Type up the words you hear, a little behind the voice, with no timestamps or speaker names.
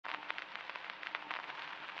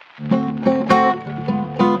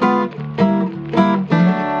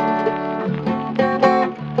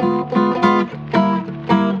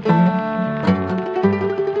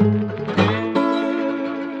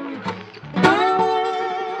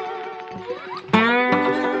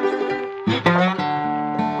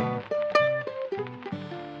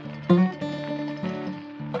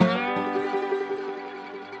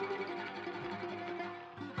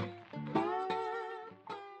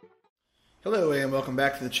Hello and welcome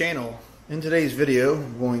back to the channel. In today's video,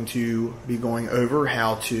 I'm going to be going over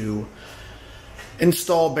how to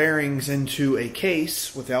install bearings into a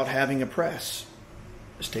case without having a press.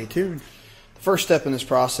 Stay tuned. The first step in this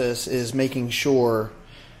process is making sure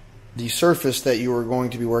the surface that you are going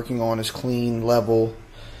to be working on is clean, level.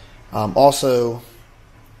 Also,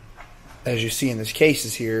 as you see in this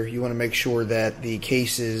cases here, you want to make sure that the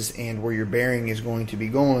cases and where your bearing is going to be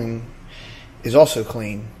going is also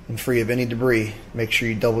clean and free of any debris. Make sure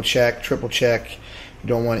you double check, triple check. You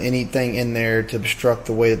don't want anything in there to obstruct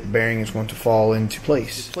the way that the bearing is going to fall into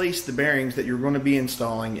place. Place the bearings that you're going to be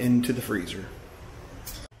installing into the freezer.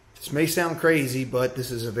 This may sound crazy, but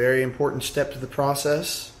this is a very important step to the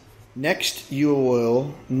process. Next, you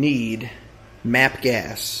will need MAP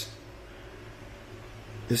gas.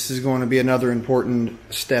 This is going to be another important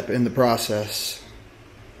step in the process.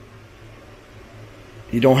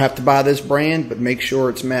 You don't have to buy this brand, but make sure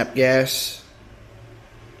it's MAP gas,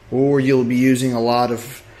 or you'll be using a lot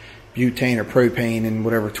of butane or propane in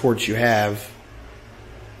whatever torch you have,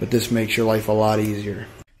 but this makes your life a lot easier.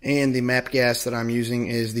 And the MAP gas that I'm using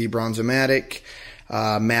is the Bronzomatic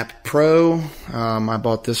MAP Pro. I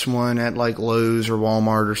bought this one at like Lowe's or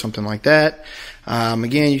Walmart or something like that.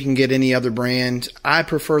 Again, you can get any other brand. I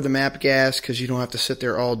prefer the MAP gas because you don't have to sit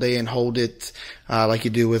there all day and hold it like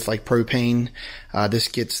you do with like propane. This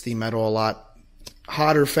gets the metal a lot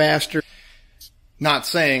hotter faster. Not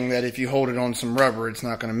saying that if you hold it on some rubber it's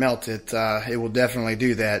not going to melt it. It will definitely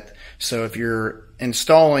do that. So if you're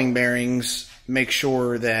installing bearings, make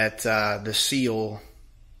sure that the seal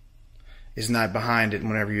is not behind it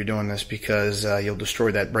whenever you're doing this, because you'll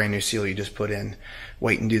destroy that brand new seal you just put in.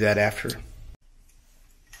 Wait and do that after.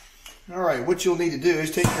 Alright, what you'll need to do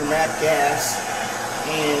is take your MAP gas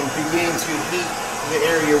and begin to heat the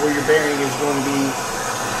area where your bearing is going to be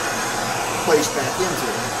placed back into.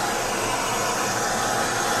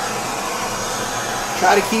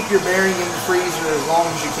 Try to keep your bearing in the freezer as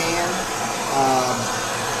long as you can.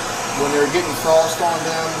 When they're getting frost on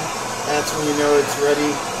them, that's when you know it's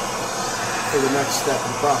ready for the next step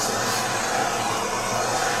in the process.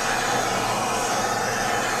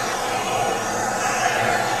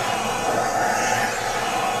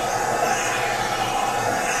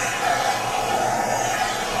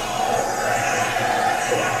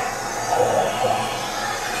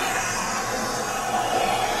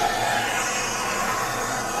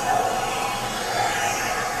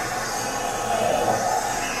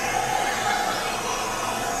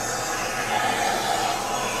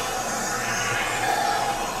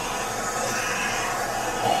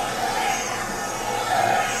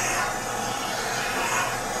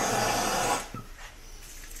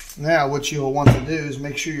 Now what you'll want to do is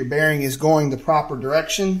make sure your bearing is going the proper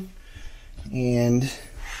direction and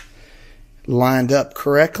lined up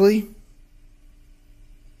correctly.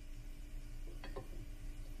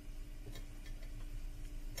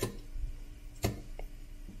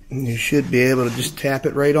 And you should be able to just tap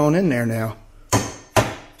it right on in there now.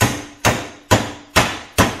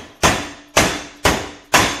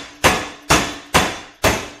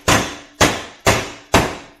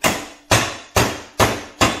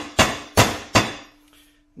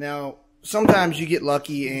 Now, sometimes you get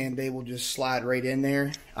lucky and they will just slide right in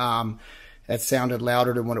there. That sounded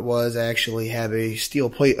louder than what it was. I actually have a steel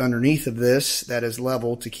plate underneath of this that is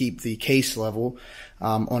level to keep the case level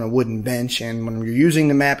on a wooden bench. And when you're using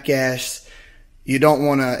the MAP gas, you don't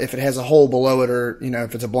want to, if it has a hole below it, or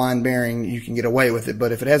if it's a blind bearing, you can get away with it.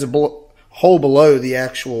 But if it has a hole below the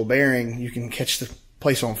actual bearing, you can catch the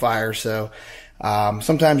place on fire. So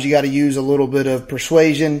sometimes you got to use a little bit of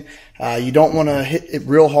persuasion. You don't want to hit it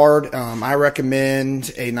real hard. I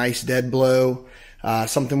recommend a nice dead blow,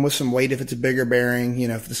 something with some weight if it's a bigger bearing.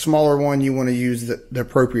 If the smaller one, you want to use the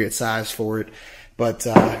appropriate size for it. But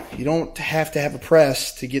you don't have to have a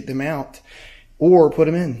press to get them out or put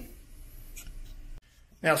them in.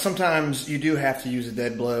 Now, sometimes you do have to use a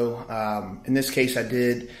dead blow. In this case, I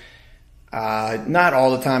did. Not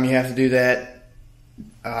all the time you have to do that.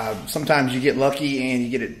 Sometimes you get lucky and you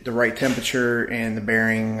get it the right temperature, and the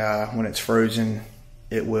bearing, when it's frozen,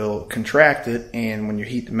 it will contract it, and when you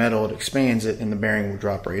heat the metal, it expands it, and the bearing will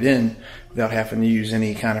drop right in without having to use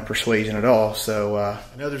any kind of persuasion at all. So I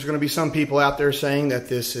know there's going to be some people out there saying that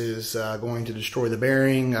this is going to destroy the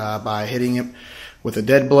bearing by hitting it with a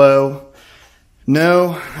dead blow.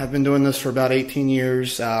 No, I've been doing this for about 18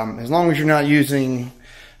 years. As long as you're not using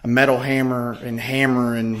a metal hammer and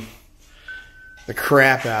hammering the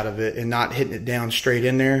crap out of it and not hitting it down straight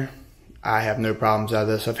in there, I have no problems out of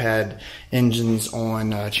this. I've had engines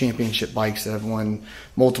on championship bikes that have won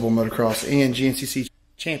multiple motocross and GNCC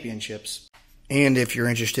championships. And if you're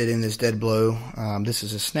interested in this dead blow, this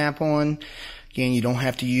is a snap-on. Again, you don't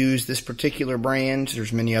have to use this particular brand.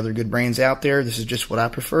 There's many other good brands out there. This is just what I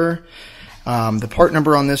prefer. The part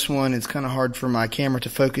number on this one, it's kind of hard for my camera to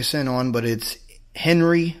focus in on, but it's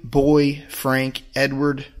Henry Boy Frank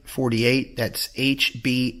Edward 48. That's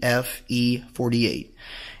HBFE 48.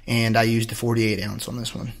 And I used the 48 ounce on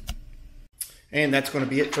this one. And that's going to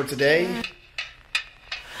be it for today.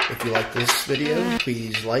 If you like this video,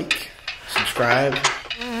 please like, subscribe,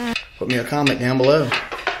 put me a comment down below.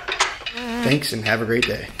 Thanks and have a great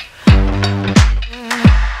day.